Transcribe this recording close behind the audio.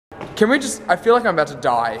Can we just, I feel like I'm about to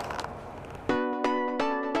die.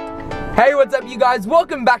 Hey, what's up you guys?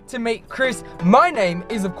 Welcome back to Meet Chris. My name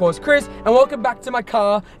is of course Chris, and welcome back to my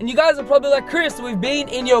car. And you guys are probably like, Chris, we've been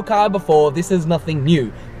in your car before, this is nothing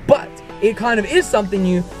new. But it kind of is something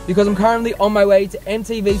new because I'm currently on my way to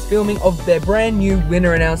MTV's filming of their brand new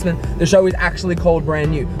winner announcement. The show is actually called Brand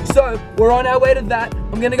New. So we're on our way to that.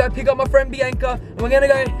 I'm gonna go pick up my friend Bianca and we're gonna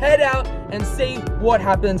go head out and see what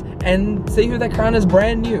happens and see who they crown as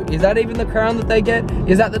brand new. Is that even the crown that they get?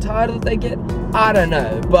 Is that the title that they get? I don't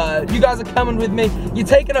know, but you guys are coming with me. You're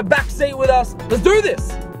taking a back seat with us. Let's do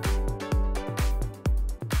this.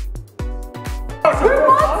 Who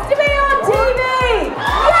wants to be on TV?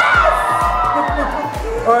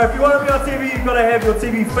 Alright, if you want to be on TV, you've got to have your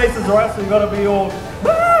TV faces, alright? So you've got to be all,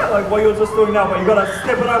 like what you're just doing now, but you've got to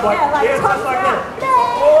step it up like, yeah, just like that.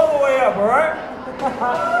 All the way up, alright?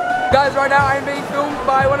 Guys, right now I'm being filmed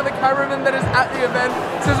by one of the cameramen that is at the event.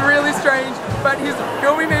 This is really strange, but he's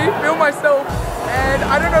filming me, film myself, and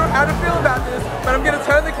I don't know how to feel about this, but I'm going to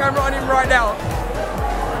turn the camera on him right now.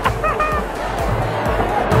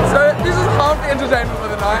 So this is half the entertainment for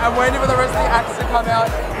the night. I'm waiting for the rest of the acts to come out.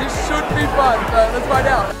 This should be fun, so let's find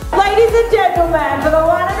out. Ladies and gentlemen, for the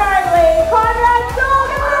one and only Khoury.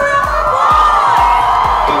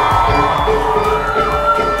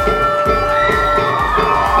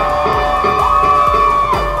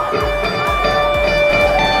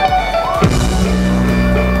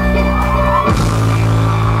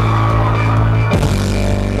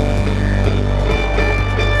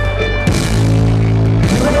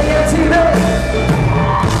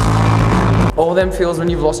 All them feels when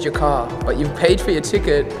you've lost your car, but you've paid for your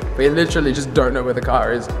ticket, but you literally just don't know where the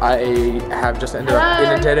car is. I have just ended up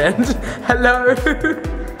in a dead end. Hello.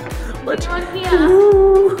 What?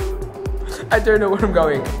 Hello. I don't know where I'm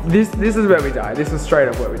going. This is where we die. This is straight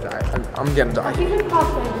up where we die. I'm gonna die.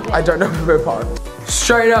 I don't know where we're parked.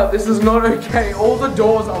 Straight up, this is not okay. All the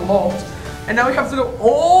doors are locked, and now we have to go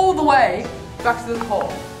all the way back to the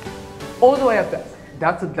hall. All the way up there.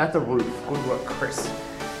 That's a roof. Good work, Chris.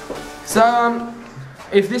 So,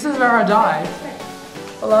 if this is where I die,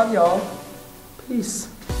 I love y'all. Peace.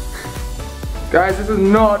 Guys, this is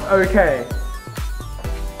not okay.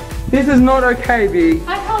 This is not okay, B.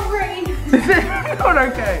 Hi, Khoury. This is not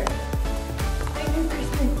okay.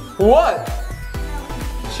 What?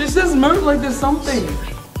 She says move like there's something.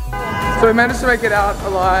 So we managed to make it out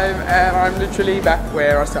alive, and I'm literally back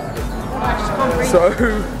where I started. So.